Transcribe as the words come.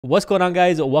What's going on,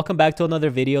 guys? Welcome back to another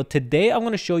video. Today I'm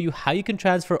going to show you how you can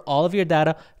transfer all of your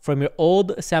data from your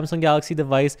old Samsung Galaxy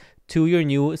device to your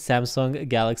new Samsung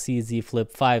Galaxy Z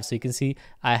Flip 5. So you can see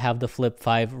I have the Flip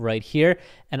 5 right here,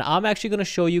 and I'm actually going to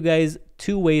show you guys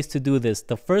two ways to do this.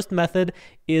 The first method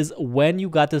is when you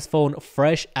got this phone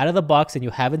fresh out of the box and you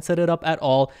haven't set it up at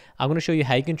all. I'm going to show you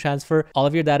how you can transfer all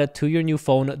of your data to your new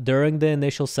phone during the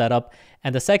initial setup.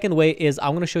 And the second way is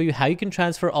I'm going to show you how you can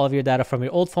transfer all of your data from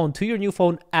your old phone to your new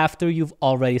phone after you've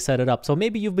already set it up. So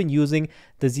maybe you've been using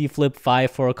the Z Flip 5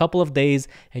 for a couple of days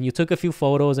and you took a few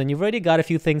photos and you've already got a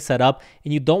few things set up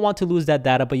and you don't want to lose that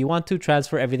data, but you want to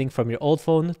transfer everything from your old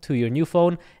phone to your new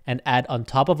phone and add on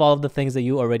top of all of the things that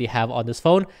you already have on this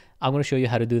phone. I'm going to show you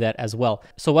how to do that as well.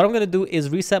 So what I'm going to do is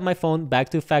reset my phone back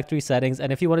to factory settings.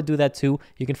 And if you want to do that too,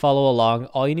 you can follow along.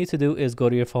 All you need to do is go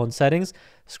to your phone settings,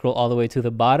 scroll all the way to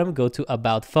the bottom, go to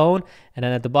About Phone. And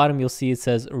then at the bottom, you'll see it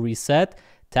says Reset.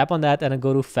 Tap on that and then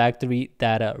go to Factory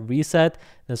Data Reset.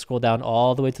 Then scroll down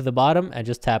all the way to the bottom and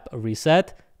just tap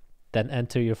Reset. Then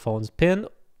enter your phone's PIN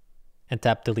and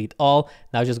tap Delete All.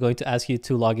 Now it's just going to ask you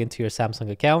to log into your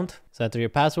Samsung account. So enter your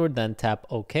password, then tap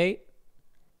OK.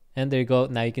 And there you go.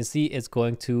 Now you can see it's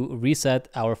going to reset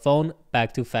our phone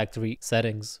back to factory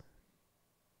settings.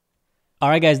 All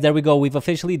right, guys, there we go. We've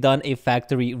officially done a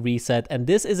factory reset. And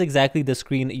this is exactly the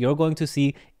screen you're going to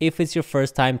see if it's your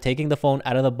first time taking the phone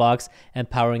out of the box and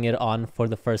powering it on for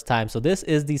the first time. So this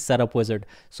is the setup wizard.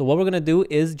 So what we're going to do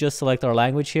is just select our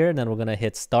language here, and then we're going to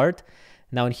hit start.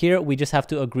 Now in here, we just have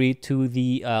to agree to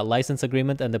the license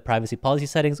agreement and the privacy policy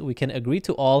settings. We can agree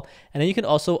to all, and then you can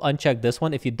also uncheck this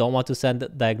one if you don't want to send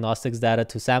diagnostics data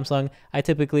to Samsung. I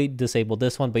typically disable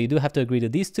this one, but you do have to agree to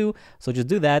these two. So just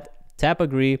do that, tap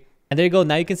agree. And there you go.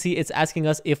 Now you can see it's asking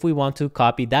us if we want to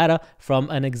copy data from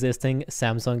an existing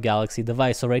Samsung Galaxy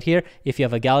device. So right here, if you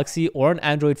have a Galaxy or an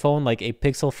Android phone, like a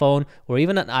Pixel phone or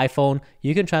even an iPhone,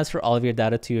 you can transfer all of your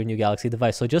data to your new Galaxy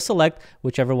device. So just select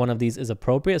whichever one of these is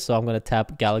appropriate. So I'm going to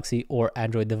tap Galaxy or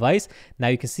Android device. Now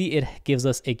you can see it gives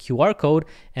us a QR code.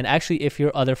 And actually, if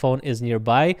your other phone is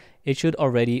nearby, it should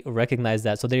already recognize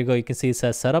that. So there you go. You can see it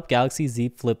says Setup Galaxy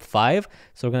Z Flip 5.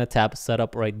 So we're going to tap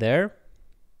Setup right there.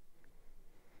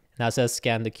 Now it says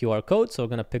scan the QR code. So we're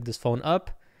going to pick this phone up,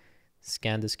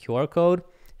 scan this QR code.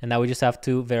 And now we just have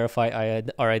to verify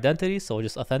our identity. So we'll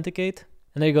just authenticate.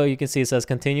 And there you go. You can see it says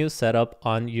continue setup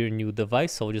on your new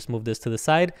device. So we'll just move this to the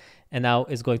side. And now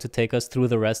it's going to take us through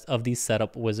the rest of the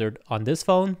setup wizard on this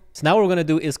phone. So now what we're going to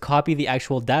do is copy the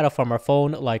actual data from our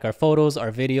phone, like our photos, our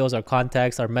videos, our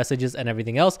contacts, our messages, and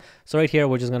everything else. So right here,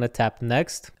 we're just going to tap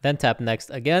next, then tap next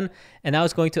again. And now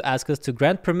it's going to ask us to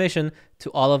grant permission to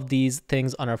all of these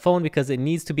things on our phone because it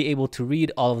needs to be able to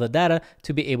read all of the data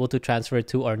to be able to transfer it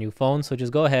to our new phone. So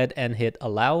just go ahead and hit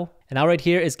allow. And now right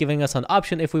here is giving us an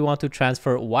option if we want to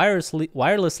transfer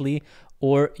wirelessly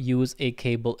or use a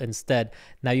cable instead.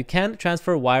 Now you can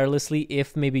transfer wirelessly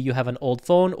if maybe you have an old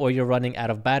phone or you're running out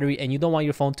of battery and you don't want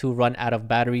your phone to run out of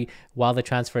battery while the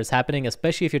transfer is happening,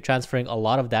 especially if you're transferring a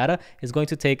lot of data. It's going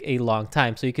to take a long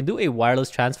time. So you can do a wireless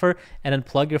transfer and then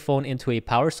plug your phone into a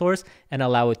power source and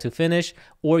allow it to finish,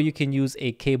 or you can use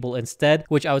a cable instead,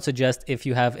 which I would suggest if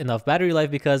you have enough battery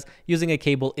life, because using a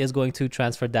cable is going to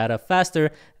transfer data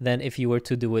faster than if you were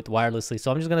to do it wirelessly.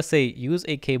 So I'm just going to say use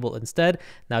a cable instead.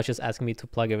 Now it's just asking me to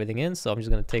plug everything in. So I'm just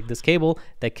going to take this cable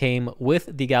that came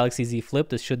with the Galaxy Z Flip.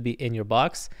 This should be in your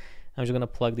box. I'm just going to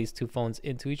plug these two phones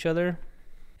into each other.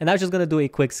 And now it's just going to do a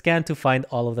quick scan to find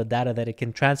all of the data that it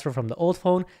can transfer from the old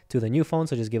phone to the new phone.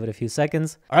 So just give it a few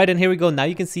seconds. All right, and here we go. Now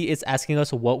you can see it's asking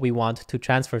us what we want to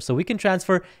transfer. So we can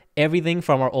transfer everything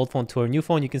from our old phone to our new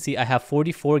phone. You can see I have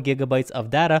 44 gigabytes of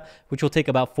data, which will take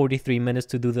about 43 minutes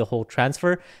to do the whole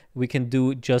transfer. We can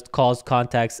do just calls,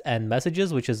 contacts, and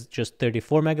messages, which is just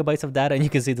 34 megabytes of data. And you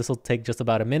can see this will take just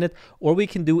about a minute. Or we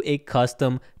can do a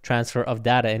custom transfer of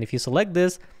data. And if you select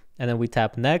this, and then we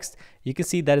tap next, you can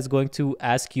see that it's going to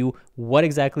ask you what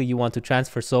exactly you want to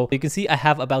transfer. So you can see I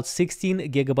have about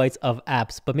 16 gigabytes of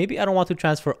apps, but maybe I don't want to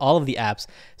transfer all of the apps.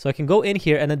 So I can go in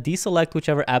here and then deselect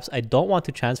whichever apps I don't want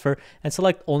to transfer and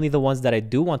select only the ones that I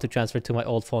do want to transfer to my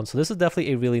old phone. So this is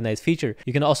definitely a really nice feature.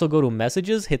 You can also go to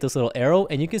messages, hit this little arrow,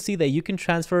 and you can see that you can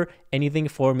transfer anything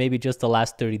for maybe just the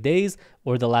last 30 days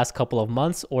or the last couple of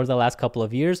months or the last couple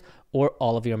of years or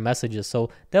all of your messages.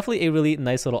 So definitely a really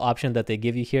nice little option that they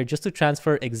give you here just to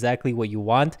transfer exactly what you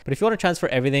want. But if you want to transfer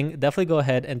everything, definitely go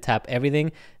ahead and tap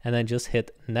everything and then just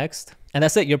hit next. And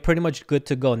that's it. You're pretty much good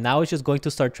to go. Now it's just going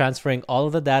to start transferring all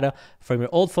of the data from your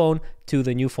old phone to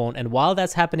the new phone. And while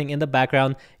that's happening in the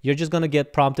background, you're just going to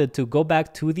get prompted to go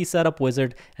back to the setup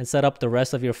wizard and set up the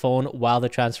rest of your phone while the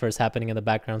transfer is happening in the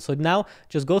background. So now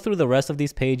just go through the rest of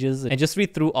these pages and just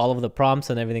read through all of the prompts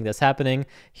and everything that's happening.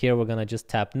 Here, we're going to just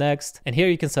tap next. And here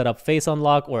you can set up face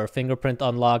unlock or fingerprint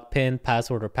unlock, pin,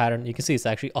 password, or pattern. You can see it's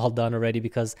actually all done already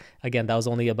because, again, that was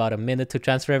only about a minute to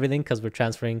transfer everything because we're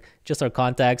transferring just our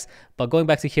contacts. But going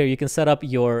back to here, you can set up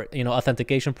your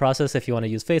authentication process if you want to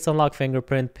use face unlock,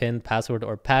 fingerprint, pin, password,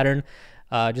 or pattern.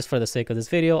 Just for the sake of this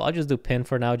video, I'll just do pin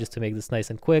for now just to make this nice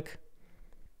and quick.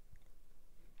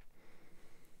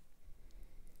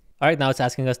 All right, now it's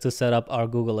asking us to set up our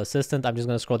Google Assistant. I'm just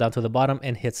going to scroll down to the bottom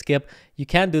and hit skip. You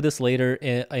can do this later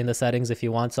in the settings if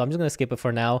you want, so I'm just going to skip it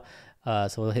for now.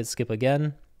 So we'll hit skip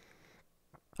again.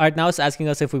 All right, now it's asking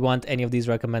us if we want any of these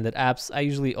recommended apps. I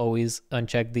usually always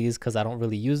uncheck these because I don't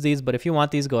really use these, but if you want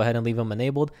these, go ahead and leave them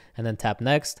enabled and then tap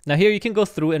next. Now here you can go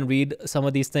through and read some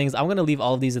of these things. I'm going to leave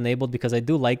all of these enabled because I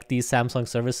do like these Samsung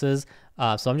services.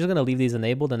 So I'm just going to leave these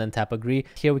enabled and then tap agree.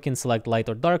 Here we can select light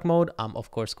or dark mode. I'm of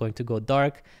course going to go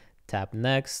dark. Tap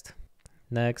next,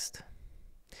 next.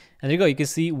 And there you go. You can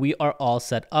see we are all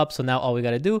set up. So now all we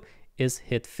got to do is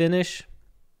hit finish.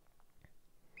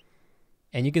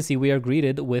 And you can see we are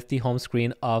greeted with the home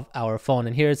screen of our phone.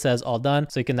 And here it says all done.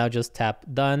 So you can now just tap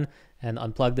done and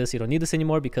unplug this. You don't need this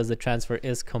anymore because the transfer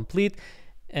is complete.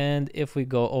 And if we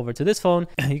go over to this phone,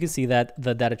 you can see that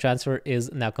the data transfer is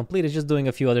now complete. It's just doing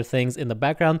a few other things in the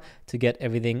background to get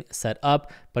everything set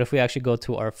up. But if we actually go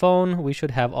to our phone, we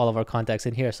should have all of our contacts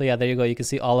in here. So yeah, there you go. You can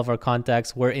see all of our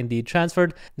contacts were indeed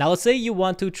transferred. Now let's say you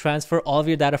want to transfer all of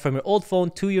your data from your old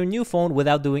phone to your new phone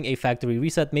without doing a factory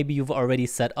reset. Maybe you've already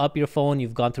set up your phone.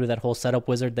 You've gone through that whole setup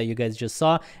wizard that you guys just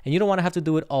saw, and you don't want to have to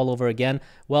do it all over again.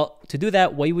 Well, to do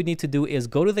that, what you would need to do is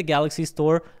go to the Galaxy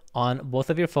Store on both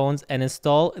of your phones and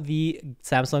install the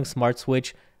Samsung Smart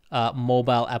Switch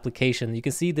mobile application. You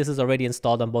can see this is already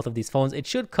installed on both of these phones. It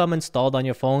should come installed on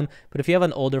your phone, but if you have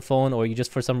an older phone or you just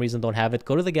for some reason don't have it,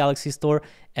 go to the Galaxy Store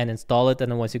and install it.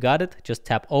 And then once you got it, just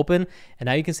tap open. And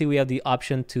now you can see we have the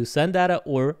option to send data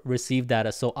or receive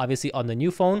data. So obviously on the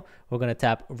new phone, we're going to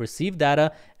tap receive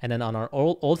data. And then on our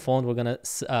old phone, we're going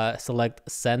to select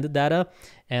send data.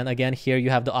 And again, here you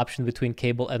have the option between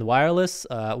cable and wireless.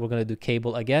 We're going to do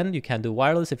cable again. You can do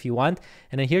wireless if you want.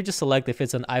 And then here, just select if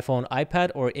it's an iPhone,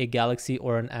 iPad, or a Galaxy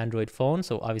or an Android phone.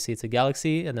 So obviously it's a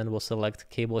Galaxy, and then we'll select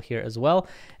cable here as well.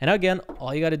 And again,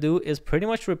 all you got to do is pretty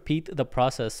much repeat the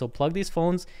process. So plug these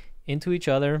phones into each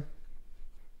other.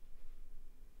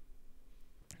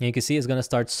 And you can see it's going to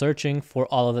start searching for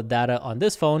all of the data on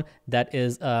this phone that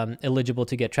is eligible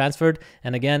to get transferred.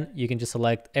 And again, you can just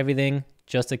select everything,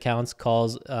 just accounts,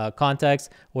 calls, contacts,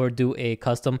 or do a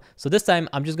custom. So this time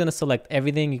I'm just going to select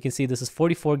everything. You can see this is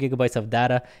 44 gigabytes of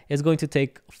data. It's going to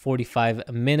take 45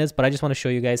 minutes, but I just want to show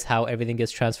you guys how everything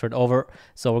gets transferred over.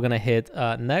 So we're going to hit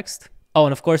next. Oh,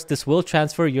 and of course, this will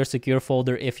transfer your secure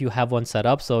folder if you have one set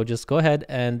up. So just go ahead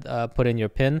and put in your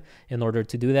PIN in order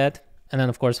to do that. And then,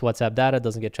 of course, WhatsApp data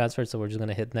doesn't get transferred, so we're just going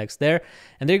to hit next there.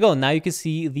 And there you go. Now you can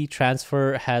see the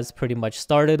transfer has pretty much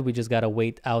started. We just got to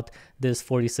wait out this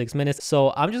 46 minutes.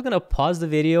 So I'm just going to pause the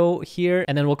video here,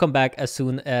 and then we'll come back as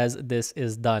soon as this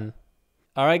is done.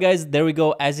 All right, guys, there we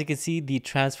go. As you can see, the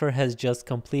transfer has just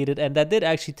completed, and that did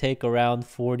actually take around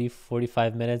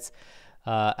 45 minutes.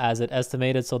 As it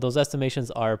estimated. So those estimations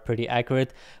are pretty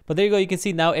accurate. But there you go. You can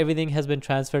see now everything has been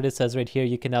transferred. It says right here,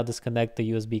 you can now disconnect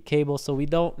the USB cable. So we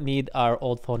don't need our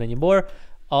old phone anymore.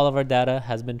 All of our data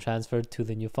has been transferred to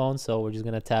the new phone. So we're just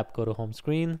going to tap go to home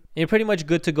screen. And you're pretty much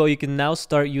good to go. You can now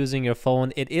start using your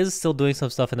phone. It is still doing some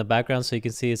stuff in the background. So you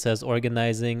can see it says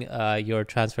organizing your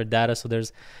transferred data. So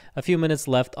there's a few minutes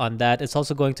left on that. It's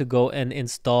also going to go and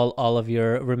install all of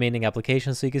your remaining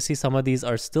applications. So you can see some of these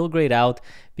are still grayed out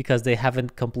because they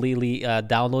haven't completely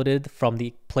downloaded from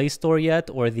the Play Store yet,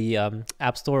 or the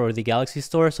App Store or the Galaxy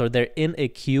Store. So they're in a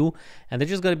queue and they're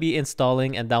just going to be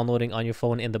installing and downloading on your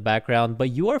phone in the background.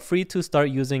 But you are free to start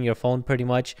using your phone pretty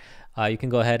much. You can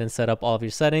go ahead and set up all of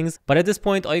your settings. But at this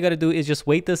point, all you got to do is just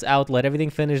wait this out, let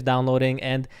everything finish downloading,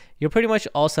 and you're pretty much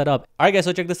all set up. All right, guys,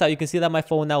 so check this out. You can see that my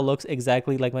phone now looks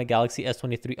exactly like my Galaxy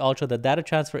S23 Ultra. The data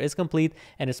transfer is complete,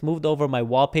 and it's moved over my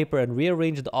wallpaper and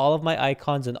rearranged all of my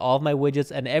icons and all of my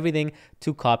widgets and everything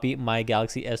to copy my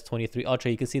Galaxy S23 Ultra.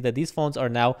 You can see that these phones are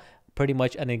now pretty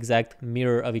much an exact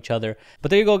mirror of each other.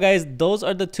 But there you go, guys. Those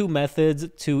are the two methods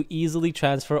to easily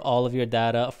transfer all of your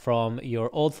data from your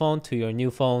old phone to your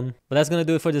new phone. But that's going to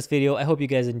do it for this video. I hope you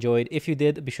guys enjoyed. If you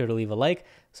did, be sure to leave a like,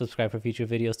 subscribe for future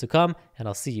videos to come, and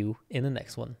I'll see you in the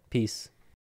next one. Peace.